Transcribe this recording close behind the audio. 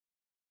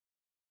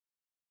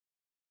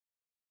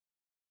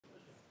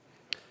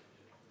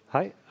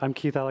Hi, I'm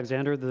Keith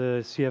Alexander,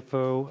 the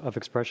CFO of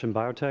ExpreS2ion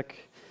Biotech.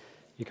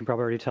 You can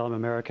probably already tell I'm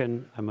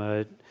American.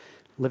 I'm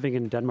living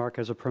in Denmark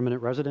as a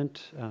permanent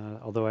resident,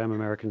 although I am an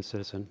American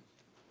citizen.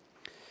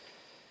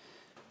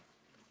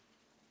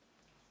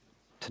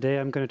 Today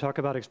I'm going to talk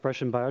about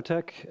ExpreS2ion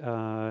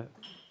Biotech.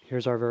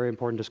 Here's our very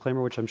important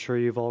disclaimer, which I'm sure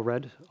you've all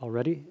read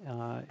already.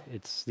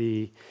 It's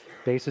the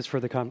basis for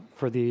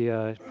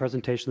the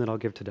presentation that I'll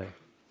give today.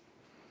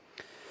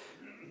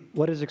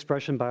 What is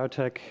ExpreS2ion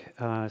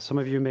Biotech? Some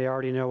of you may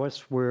already know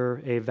us.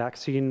 We're a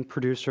vaccine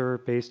producer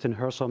based in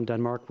Hørsholm,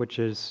 Denmark, which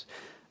is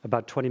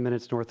about 20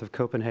 minutes north of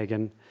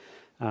Copenhagen.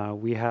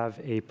 We have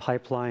a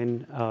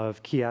pipeline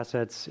of key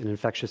assets in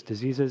infectious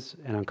diseases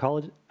and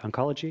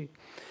oncology.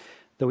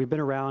 Though we've been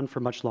around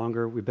for much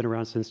longer, we've been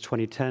around since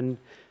 2010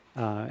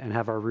 and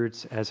have our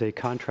roots as a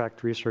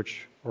contract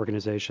research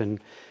organization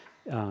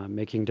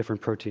making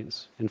different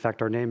proteins. In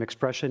fact, our name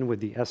ExpreS2ion with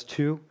the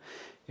S2,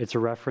 it's a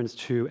reference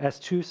to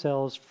S2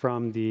 cells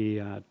from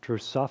the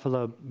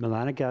Drosophila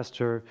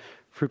melanogaster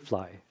fruit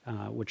fly,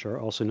 which are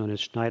also known as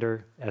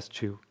Schneider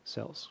S2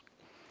 cells.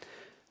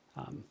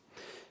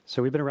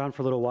 So we've been around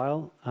for a little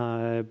while,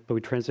 but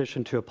we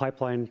transitioned to a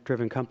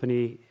pipeline-driven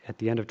company at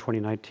the end of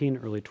 2019,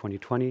 early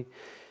 2020.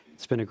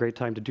 It's been a great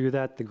time to do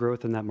that. The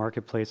growth in that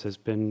marketplace has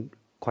been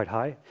quite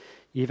high.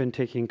 Even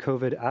taking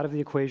COVID out of the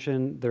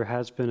equation, there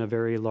has been a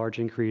very large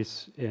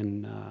increase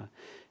in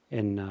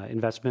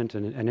investment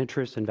and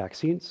interest in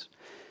vaccines.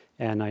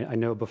 And I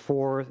know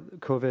before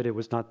COVID, it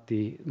was not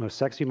the most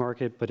sexy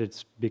market, but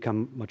it's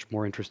become much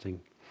more interesting.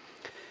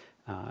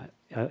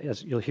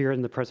 As you'll hear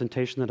in the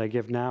presentation that I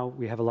give now,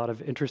 we have a lot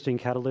of interesting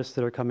catalysts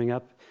that are coming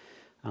up,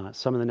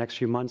 some in the next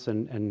few months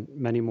and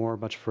many more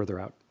much further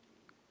out.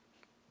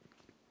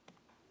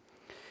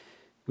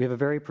 We have a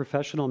very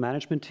professional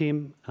management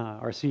team.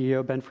 Our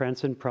CEO, Ben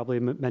Franson,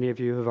 probably many of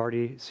you have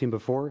already seen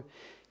before.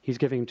 He's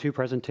giving 2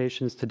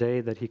 presentations today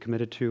that he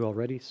committed to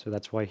already, so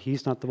that's why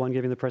he's not the one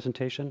giving the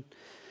presentation.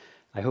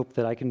 I hope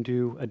that I can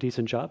do a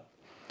decent job.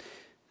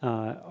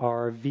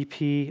 Our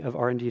VP of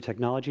R&D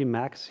Technology,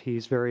 Max,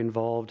 he's very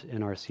involved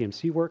in our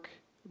CMC work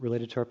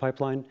related to our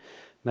pipeline.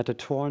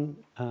 Mette Thorn,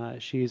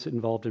 she's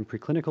involved in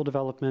preclinical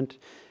development.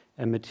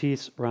 And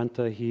Matisse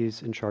Ranta,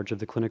 he's in charge of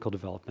the clinical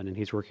development, and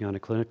he's working on a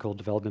clinical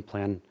development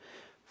plan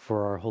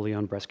for our wholly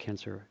owned breast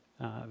cancer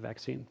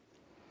vaccine.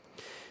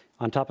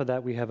 On top of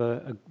that, we have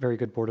a very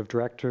good board of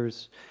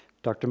directors.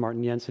 Dr.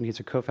 Martin Jensen, he's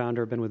a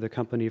co-founder, been with the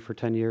company for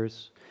 10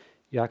 years.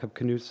 Jakob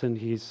Knudsen,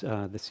 he's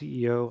the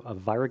CEO of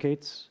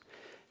Virogates.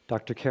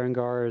 Dr.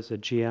 Karangar is a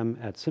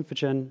GM at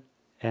Symphogen.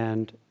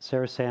 And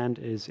Sarah Sand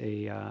is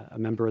a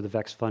member of the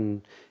Vex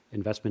Fund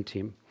investment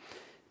team.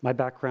 My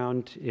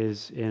background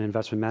is in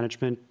investment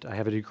management. I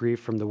have a degree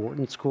from the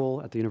Wharton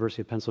School at the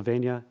University of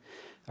Pennsylvania.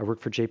 I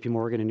worked for JP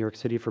Morgan in New York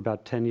City for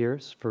about 10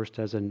 years, first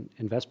as an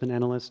investment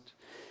analyst,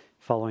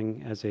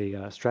 following as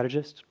a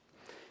strategist.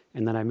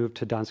 And then I moved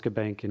to Danske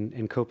Bank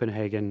in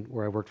Copenhagen,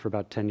 where I worked for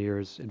about 10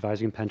 years,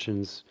 advising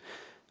pensions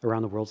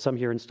around the world, some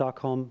here in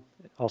Stockholm,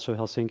 also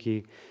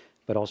Helsinki,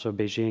 but also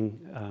Beijing,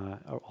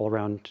 all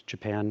around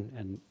Japan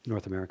and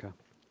North America.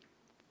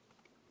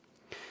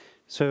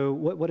 So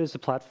what is the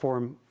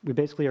platform? We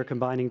basically are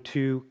combining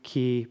 2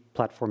 key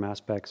platform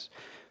aspects.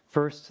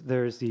 First,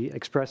 there's the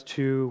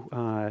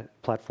ExpreS2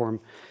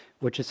 platform,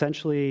 which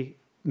essentially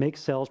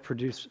makes cells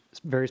produce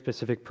very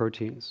specific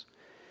proteins.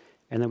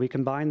 And then we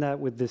combine that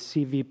with the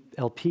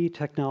CVLP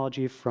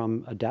technology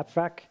from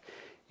AdaptVac.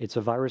 It's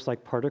a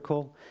virus-like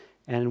particle.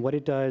 And what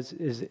it does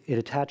is it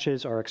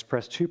attaches our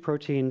ExpreS2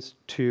 proteins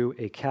to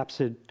a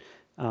capsid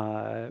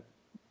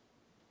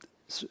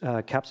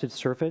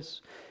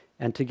surface.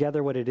 And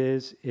together what it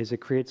is it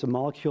creates a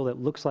molecule that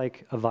looks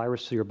like a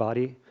virus to your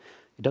body.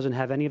 It doesn't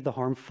have any of the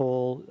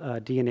harmful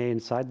DNA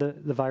inside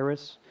the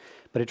virus,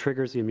 but it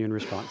triggers the immune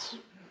response.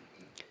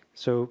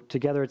 So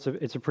together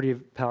it's a pretty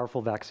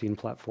powerful vaccine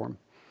platform.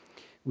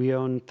 We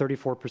own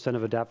 34%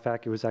 of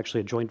AdaptVac. It was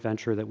actually a joint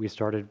venture that we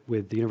started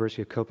with the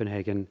University of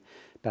Copenhagen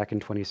back in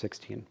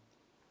 2016.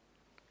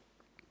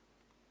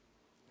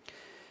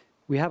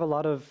 We have a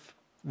lot of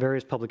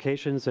various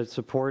publications that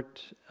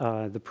support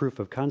the proof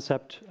of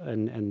concept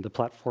and the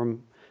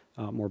platform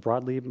more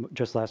broadly.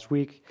 Just last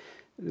week,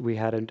 we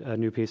had a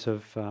new piece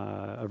of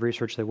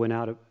research that went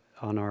out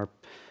on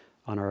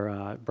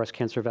our breast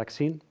cancer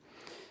vaccine.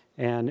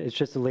 And it's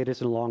just the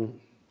latest in a long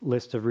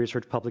list of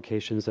research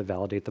publications that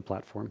validate the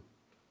platform.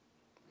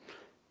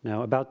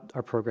 Now, about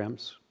our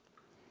programs.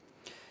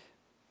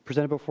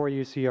 Presented before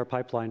you see our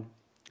pipeline.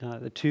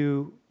 The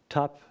 2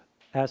 top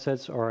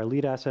assets are our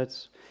lead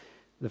assets.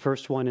 The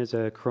first one is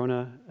a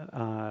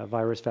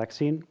coronavirus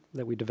vaccine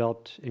that we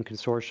developed in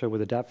consortia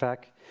with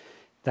AdaptVac.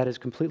 That is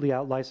completely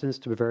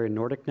out-licensed to Bavarian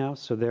Nordic now,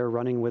 so they're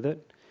running with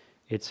it.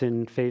 It's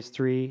in phase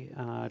 3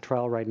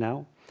 trial right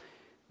now.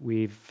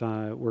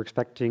 We're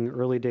expecting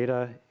early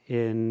data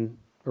in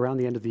around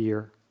the end of the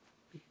year,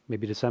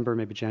 maybe December,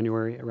 maybe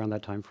January, around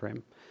that time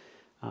frame.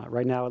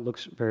 Right now, it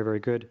looks very, very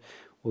good.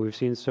 What we've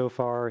seen so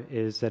far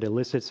is that it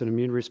elicits an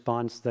immune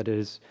response that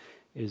is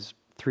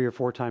 3 or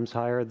 4 times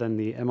higher than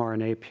the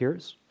mRNA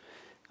peers.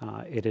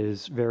 It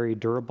is very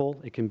durable.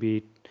 It can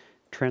be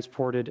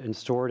transported and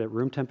stored at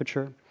room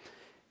temperature.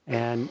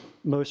 And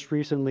most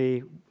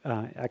recently,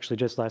 actually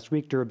just last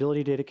week,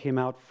 durability data came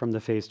out from the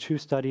phase 2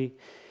 study.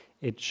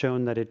 It's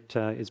shown that it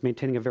is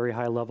maintaining a very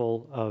high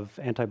level of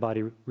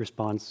antibody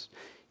response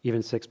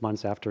even 6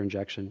 months after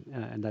injection,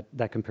 and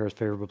that compares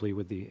favorably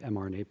with the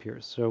mRNA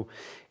peers. So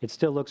it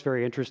still looks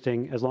very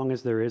interesting. As long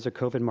as there is a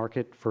COVID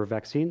market for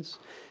vaccines,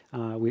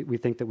 we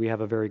think that we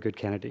have a very good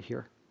candidate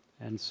here.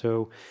 And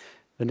so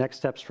the next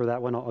steps for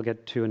that one I'll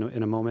get to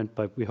in a moment,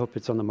 but we hope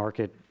it's on the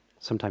market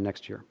sometime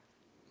next year.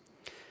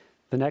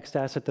 The next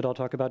asset that I'll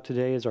talk about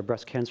today is our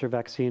breast cancer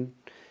vaccine.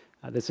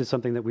 This is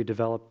something that we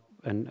develop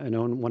and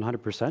own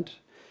 100%.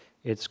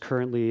 It's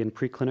currently in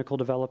preclinical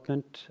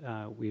development.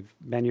 We've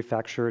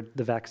manufactured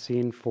the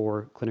vaccine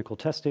for clinical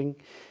testing,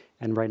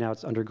 and right now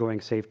it's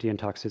undergoing safety and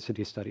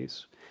toxicity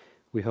studies.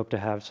 We hope to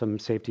have some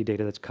safety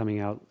data that's coming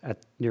out at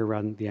near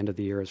around the end of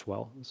the year as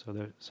well. So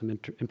there's some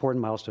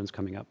important milestones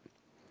coming up.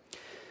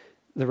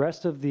 The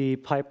rest of the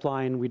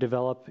pipeline we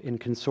develop in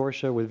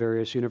consortia with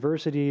various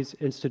universities,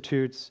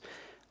 institutes,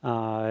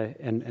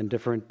 and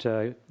different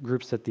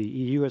groups that the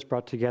EU has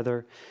brought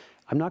together.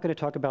 I'm not going to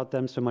talk about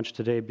them so much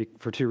today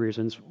for two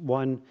reasons.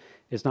 One,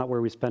 it's not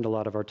where we spend a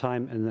lot of our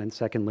time, and then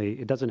secondly,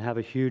 it doesn't have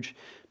a huge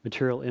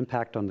material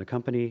impact on the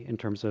company in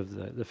terms of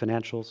the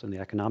financials and the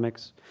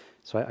economics.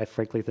 So I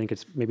frankly think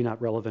it's maybe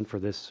not relevant for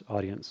this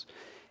audience.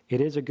 It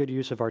is a good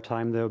use of our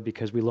time, though,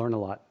 because we learn a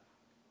lot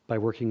by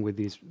working with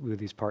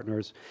these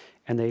partners,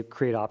 and they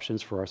create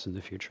options for us in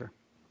the future.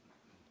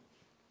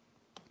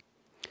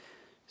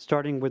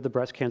 Starting with the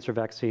breast cancer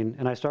vaccine,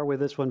 and I start with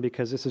this one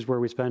because this is where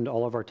we spend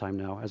all of our time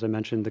now. As I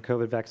mentioned, the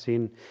COVID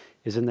vaccine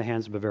is in the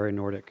hands of Bavarian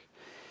Nordic.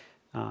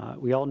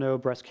 We all know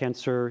breast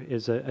cancer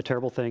is a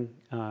terrible thing.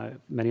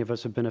 Many of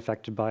us have been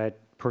affected by it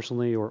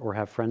personally or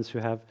have friends who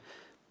have.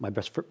 My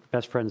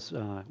best friend's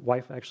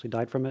wife actually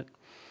died from it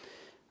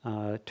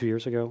 2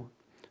 years ago.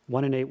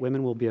 1 in 8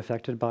 women will be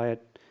affected by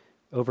it.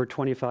 Over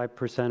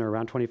 25% or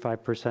around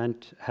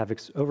 25% have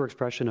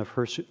overexpression of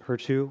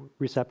HER2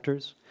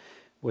 receptors,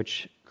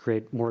 which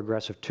create more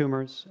aggressive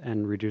tumors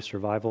and reduce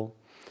survival.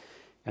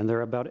 And there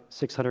are about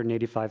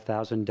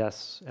 685,000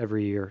 deaths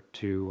every year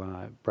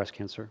to breast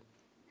cancer.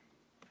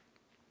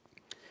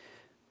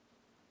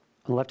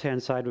 On the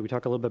left-hand side, we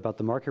talk a little bit about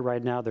the market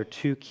right now. There are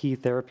 2 key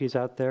therapies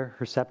out there,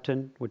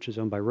 Herceptin, which is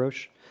owned by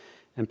Roche,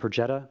 and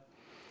Perjeta.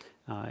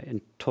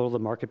 In total, the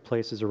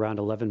marketplace is around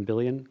 $11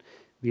 billion.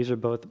 These are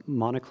both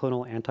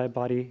monoclonal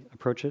antibody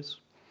approaches.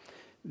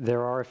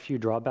 There are a few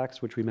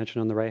drawbacks, which we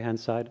mentioned on the right-hand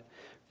side.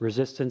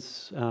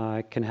 Resistance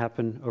can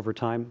happen over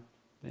time,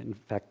 in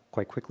fact,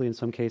 quite quickly in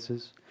some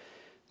cases.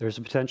 There's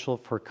a potential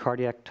for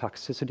cardiac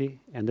toxicity,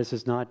 and this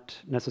is not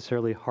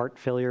necessarily heart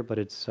failure, but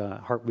it's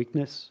heart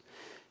weakness,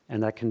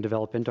 and that can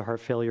develop into heart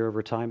failure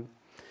over time.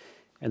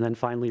 And then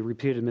finally,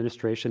 repeated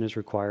administration is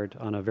required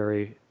on a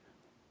very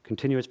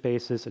continuous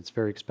basis. It's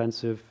very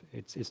expensive.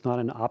 It's not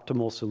an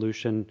optimal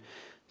solution,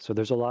 so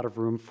there's a lot of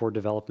room for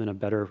development of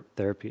better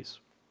therapies.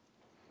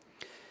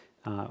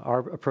 Our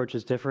approach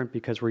is different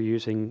because we're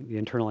using the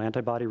internal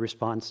antibody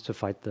response to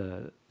fight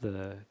the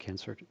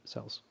cancer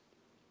cells.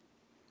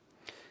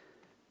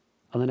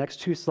 On the next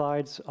 2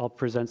 slides, I'll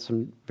present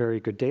some very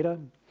good data.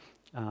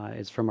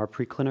 It's from our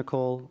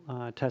preclinical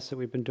tests that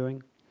we've been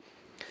doing.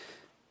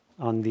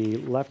 On the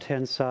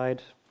left-hand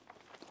side,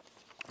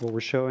 what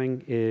we're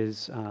showing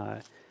is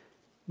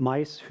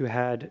mice who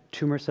had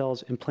tumor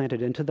cells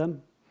implanted into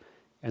them,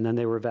 and then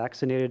they were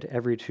vaccinated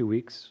every 2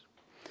 weeks.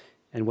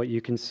 And what you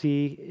can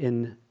see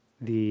in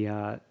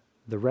the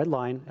red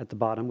line at the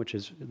bottom, which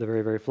is the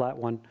very, very flat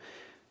one,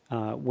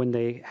 when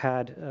they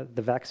had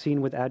the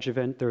vaccine with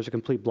adjuvant, there was a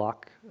complete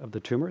block of the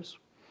tumors.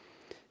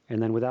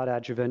 And then without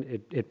adjuvant,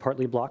 it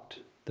partly blocked.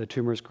 The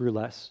tumors grew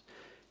less.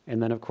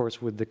 And then, of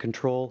course, with the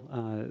control,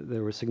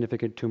 there was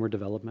significant tumor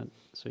development.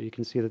 So you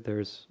can see that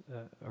there's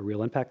a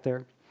real impact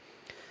there.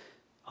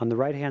 On the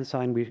right-hand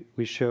side,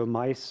 we show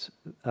mice,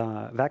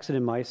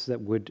 vaccinated mice that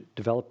would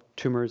develop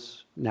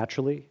tumors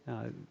naturally.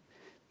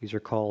 These are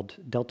called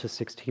Delta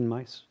 16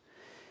 mice.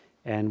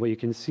 And what you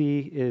can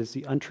see is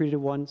the untreated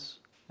ones,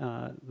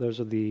 those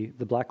are the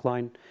black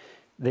line,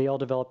 they all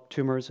developed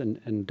tumors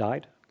and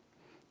died.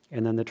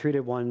 And then the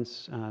treated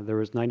ones, there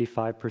was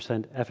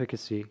 95%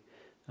 efficacy,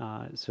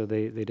 so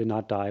they did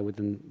not die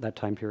within that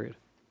time period.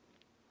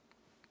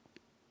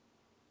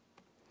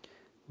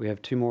 We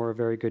have 2 more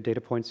very good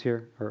data points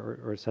here,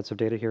 or sets of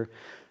data here.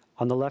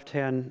 On the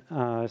left-hand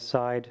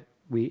side,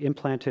 we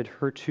implanted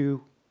HER2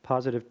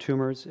 positive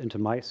tumors into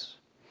mice,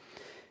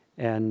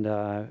 and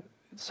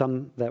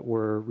some that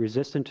were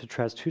resistant to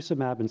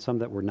trastuzumab and some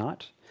that were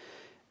not.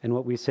 And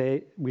what we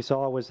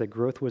saw was that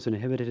growth was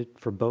inhibited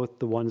for both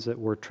the ones that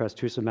were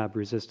trastuzumab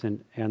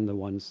resistant and the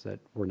ones that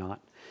were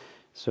not.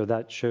 So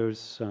that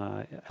shows,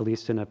 at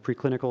least in a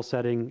preclinical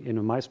setting, in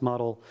a mice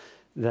model,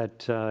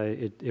 that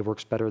it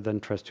works better than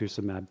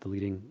trastuzumab, the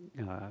leading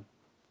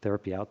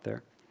therapy out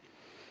there.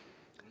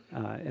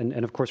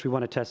 And of course, we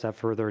want to test that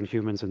further in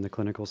humans in the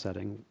clinical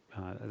setting.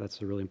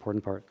 That's a really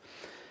important part.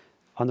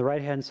 On the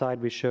right-hand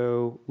side, we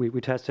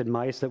tested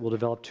mice that will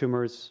develop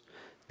tumors,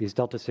 these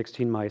Delta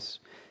 16 mice.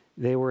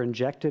 They were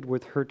injected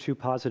with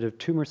HER2-positive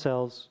tumor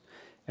cells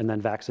and then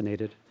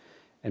vaccinated.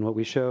 And what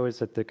we show is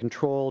that the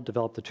control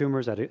developed the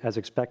tumors as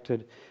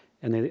expected,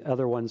 and the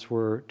other ones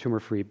were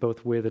tumor-free,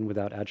 both with and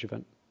without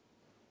adjuvant.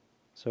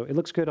 So it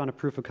looks good on a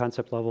proof of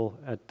concept level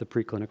at the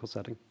preclinical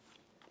setting.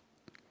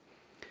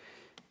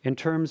 In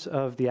terms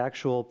of the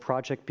actual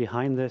project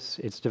behind this,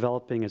 it's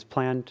developing as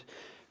planned.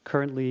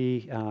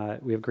 Currently,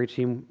 we have a great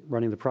team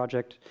running the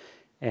project,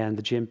 and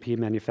the GMP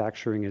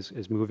manufacturing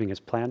is moving as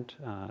planned.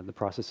 The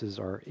processes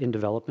are in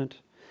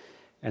development.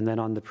 And then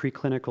on the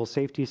preclinical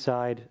safety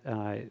side,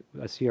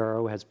 a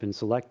CRO has been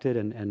selected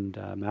and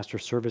master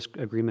service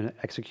agreement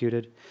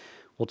executed.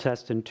 We'll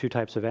test in 2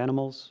 types of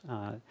animals.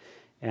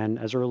 And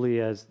as early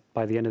as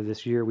by the end of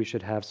this year, we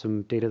should have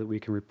some data that we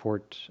can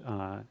report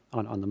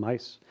on the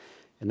mice.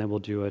 And then we'll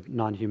do a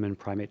non-human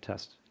primate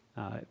test,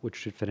 which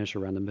should finish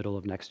around the middle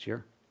of next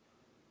year.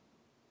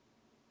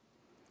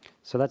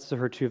 So that's the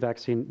HER2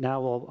 vaccine.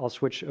 Now I'll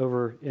switch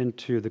over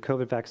into the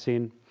COVID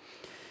vaccine.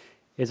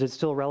 Is it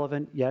still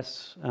relevant?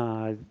 Yes.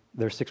 There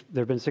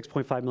have been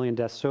 6.5 million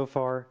deaths so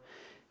far.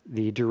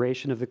 The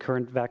duration of the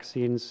current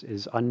vaccines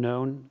is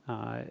unknown.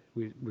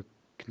 We're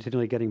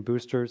continually getting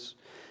boosters.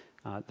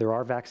 There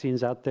are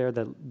vaccines out there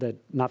that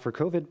not for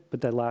COVID,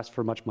 but that last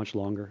for much, much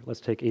longer.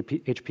 Let's take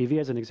HPV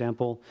as an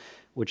example,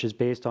 which is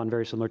based on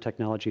very similar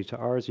technology to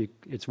ours.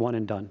 It's one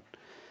and done.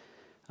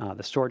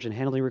 The storage and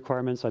handling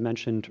requirements I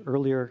mentioned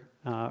earlier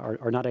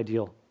are not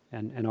ideal,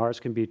 and ours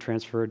can be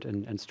transferred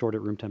and stored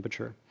at room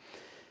temperature.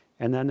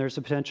 And then there's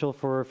the potential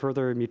for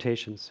further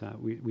mutations.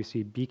 We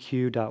see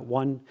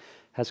BQ.1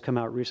 has come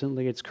out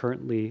recently. It's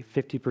currently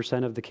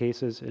 50% of the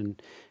cases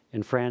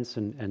in France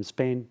and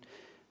Spain,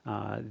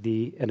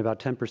 and about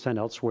 10%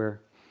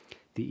 elsewhere.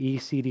 The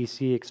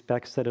ECDC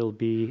expects that it'll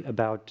be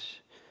about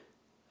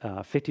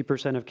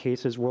 50% of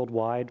cases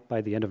worldwide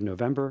by the end of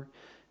November,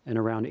 and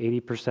around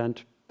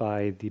 80%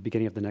 by the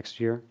beginning of the next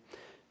year.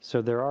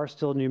 So there are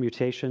still new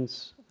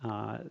mutations.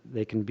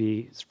 They can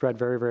be spread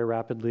very, very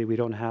rapidly. We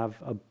don't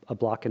have a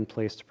block in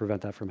place to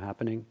prevent that from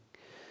happening.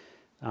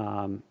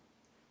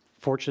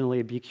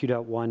 Fortunately,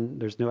 BQ.1,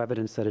 there's no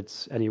evidence that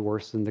it's any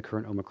worse than the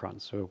current Omicron,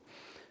 so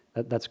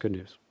that's good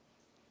news.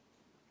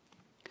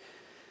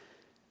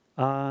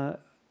 I'm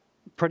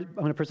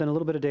going to present a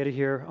little bit of data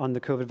here on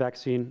the COVID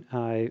vaccine.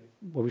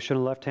 What we've shown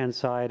on the left-hand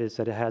side is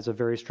that it has a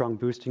very strong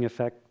boosting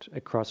effect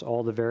across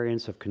all the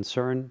variants of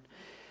concern.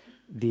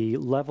 The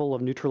level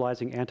of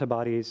neutralizing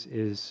antibodies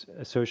is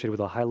associated with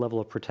a high level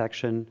of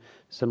protection,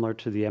 similar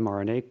to the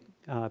mRNA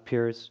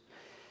peers.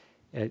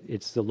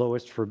 It's the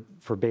lowest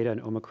for Beta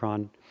and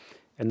Omicron.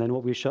 And then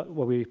what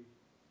we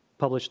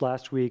published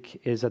last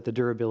week is that the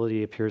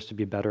durability appears to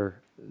be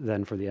better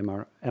than for the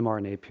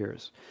mRNA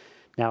peers.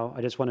 Now,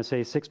 I just want to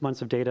say 6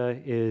 months of data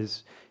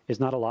is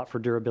not a lot for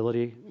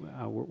durability.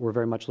 We're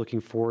very much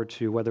looking forward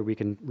to whether we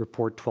can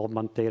report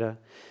 12-month data.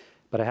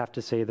 But I have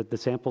to say that the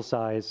sample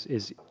size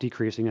is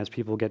decreasing as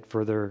people get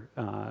further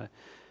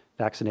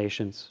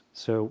vaccinations.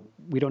 So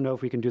we don't know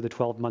if we can do the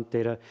 12-month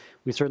data.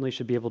 We certainly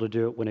should be able to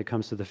do it when it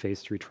comes to the phase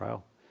 3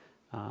 trial.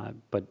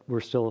 But we're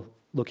still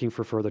looking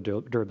for further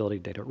durability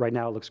data. Right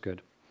now, it looks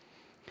good.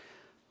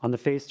 On the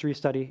phase 3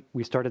 study,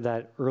 we started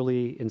that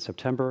early in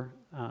September,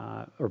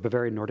 or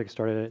Bavarian Nordic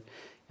started it,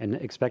 and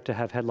expect to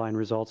have headline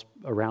results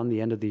around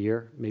the end of the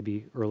year,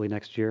 maybe early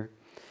next year.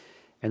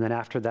 And then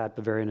after that,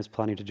 Bavarian is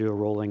planning to do a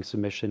rolling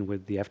submission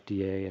with the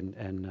FDA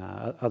and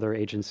other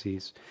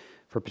agencies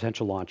for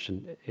potential launch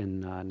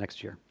in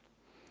next year.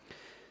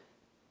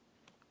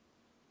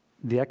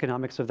 The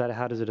economics of that,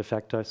 how does it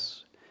affect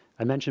us?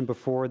 I mentioned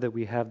before that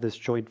we have this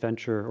joint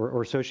venture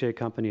or associated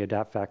company,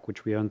 AdaptVac,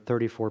 which we own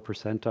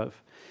 34%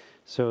 of.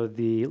 So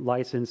the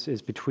license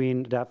is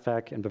between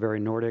AdaptVac and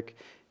Bavarian Nordic.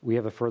 We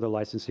have a further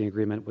licensing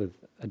agreement with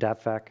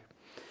AdaptVac.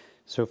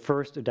 So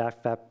first,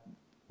 AdaptVac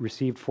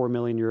received 4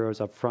 million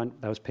euros up front.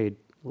 That was paid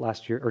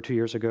last year or 2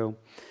 years ago.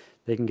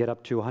 They can get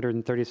up to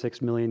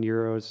 136 million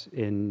euros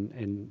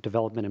in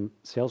development and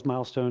sales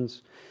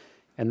milestones.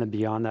 And then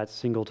beyond that,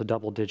 single to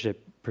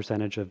double-digit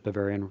percentage of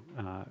Bavarian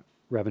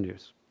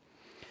revenues.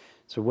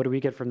 So what do we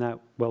get from that?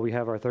 Well, we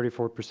have our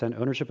 34%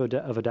 ownership of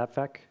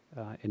AdaptVac.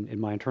 In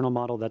my internal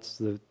model, that's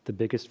the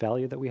biggest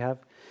value that we have.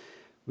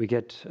 We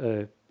get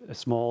a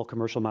small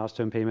commercial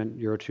milestone payment,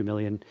 euro 2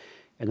 million,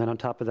 and then on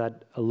top of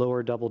that, a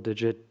lower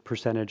double-digit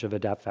percentage of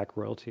AdaptVac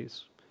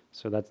royalties.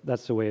 So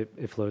that's the way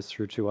it flows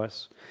through to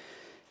us.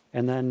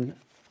 And then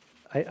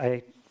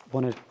I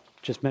want to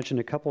just mention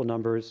a couple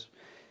numbers.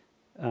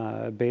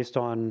 Based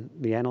on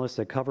the analysts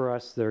that cover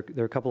us, there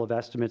are a couple of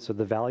estimates of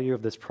the value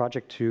of this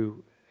project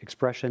to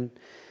expression.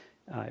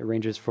 It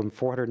ranges from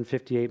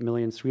 458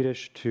 million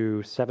Swedish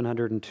to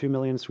 702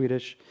 million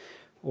Swedish,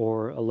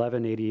 or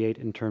 1188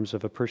 in terms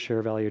of a per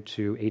share value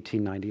to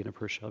 1890 in a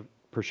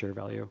per share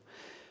value.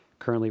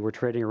 Currently, we're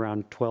trading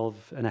around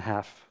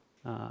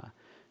 12.5.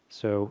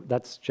 So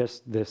that's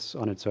just this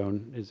on its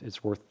own.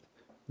 It's worth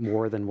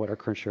more than what our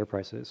current share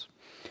price is.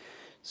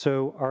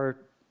 So our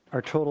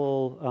Our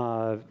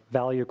total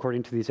value,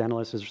 according to these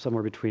analysts, is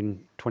somewhere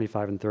between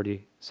 25 and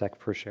 30 SEK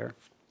per share.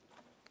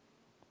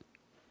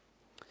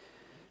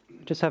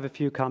 Just have a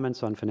few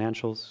comments on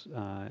financials.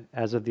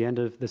 As of the end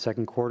of the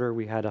second quarter,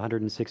 we had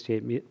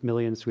 168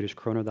 million Swedish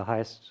kronor, the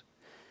highest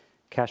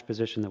cash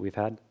position that we've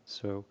had.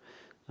 So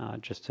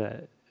just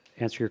to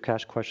answer your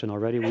cash question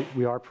already,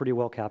 we are pretty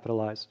well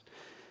capitalized.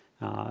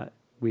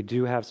 We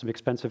do have some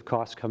expensive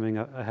costs coming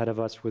ahead of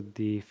us with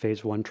the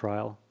phase 1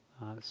 trial.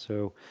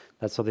 So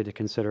that's something to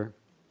consider.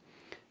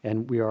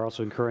 And we are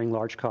also incurring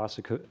large costs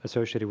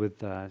associated with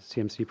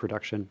CMC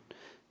production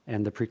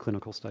and the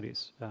preclinical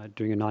studies.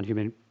 Doing a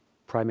non-human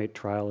primate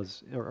trial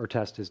or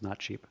test is not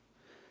cheap.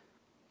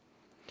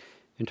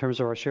 In terms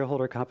of our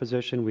shareholder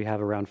composition, we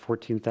have around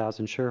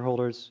 14,000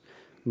 shareholders,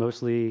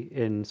 mostly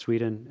in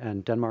Sweden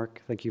and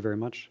Denmark. Thank you very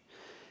much.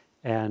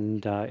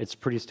 And it's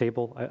pretty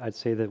stable. I'd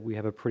say that we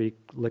have a pretty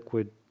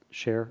liquid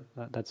share.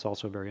 That's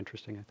also very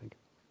interesting, I think.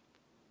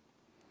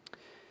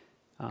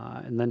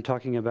 And then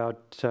talking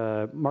about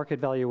market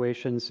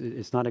valuations,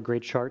 it's not a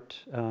great chart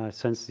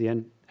since the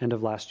end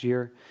of last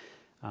year.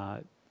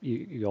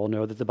 You all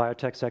know that the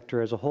biotech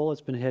sector as a whole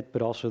has been hit,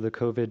 but also the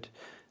COVID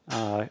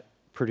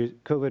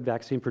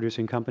vaccine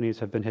producing companies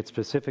have been hit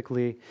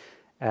specifically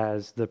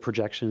as the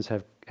projections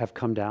have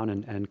come down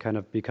and kind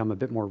of become a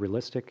bit more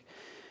realistic.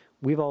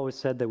 We've always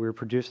said that we were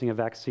producing a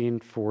vaccine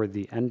for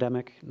the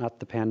endemic,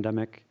 not the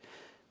pandemic.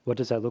 What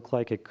does that look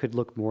like? It could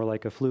look more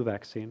like a flu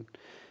vaccine.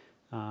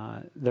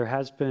 There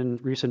has been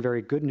recent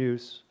very good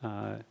news.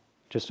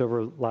 Just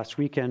over last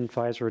weekend,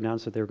 Pfizer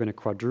announced that they were going to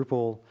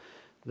quadruple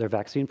their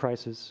vaccine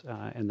prices,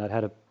 and that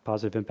had a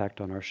positive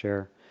impact on our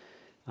share.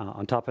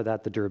 On top of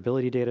that, the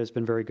durability data has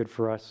been very good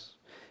for us.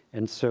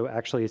 And so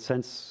actually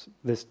since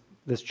this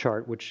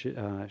chart, which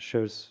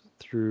shows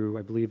through,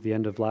 I believe, the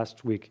end of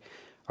last week,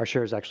 our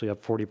share is actually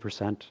up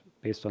 40%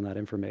 based on that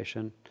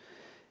information.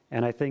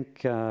 And I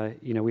think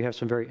we have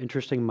some very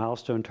interesting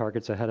milestone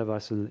targets ahead of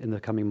us in the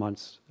coming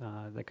months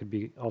that could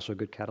be also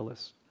good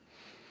catalysts.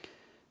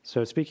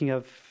 So speaking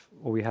of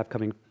what we have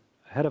coming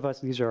ahead of us,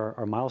 these are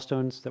our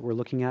milestones that we're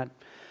looking at.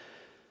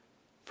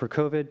 For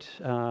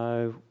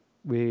COVID,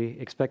 we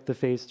expect the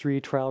phase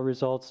 3 trial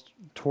results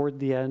toward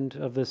the end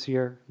of this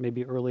year,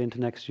 maybe early into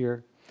next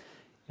year.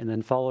 And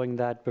then following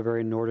that,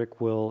 Bavarian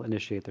Nordic will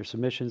initiate their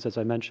submissions, as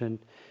I mentioned,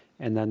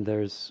 and then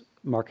there's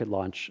market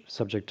launch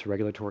subject to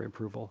regulatory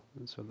approval.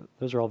 And so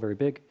those are all very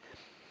big.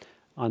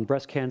 On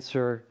breast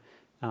cancer,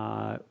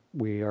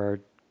 we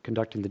are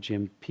conducting the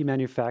GMP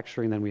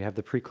manufacturing, then we have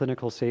the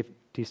preclinical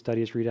safety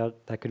studies readout.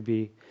 That could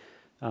be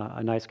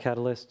a nice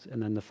catalyst,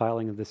 and then the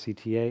filing of the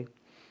CTA.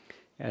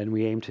 And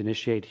we aim to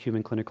initiate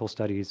human clinical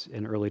studies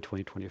in early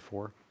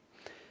 2024.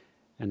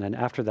 And then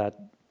after that,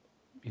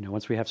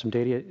 once we have some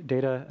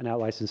data, an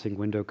out-licensing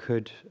window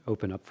could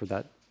open up for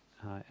that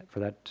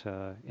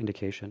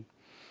indication.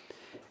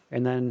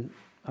 And then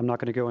I'm not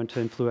going to go into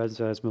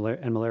influenza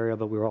and malaria,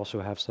 but we will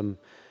also have some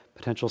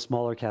potential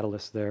smaller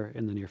catalysts there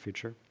in the near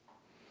future.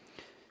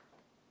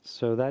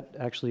 So that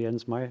actually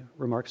ends my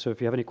remarks. So if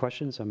you have any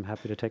questions, I'm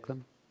happy to take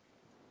them.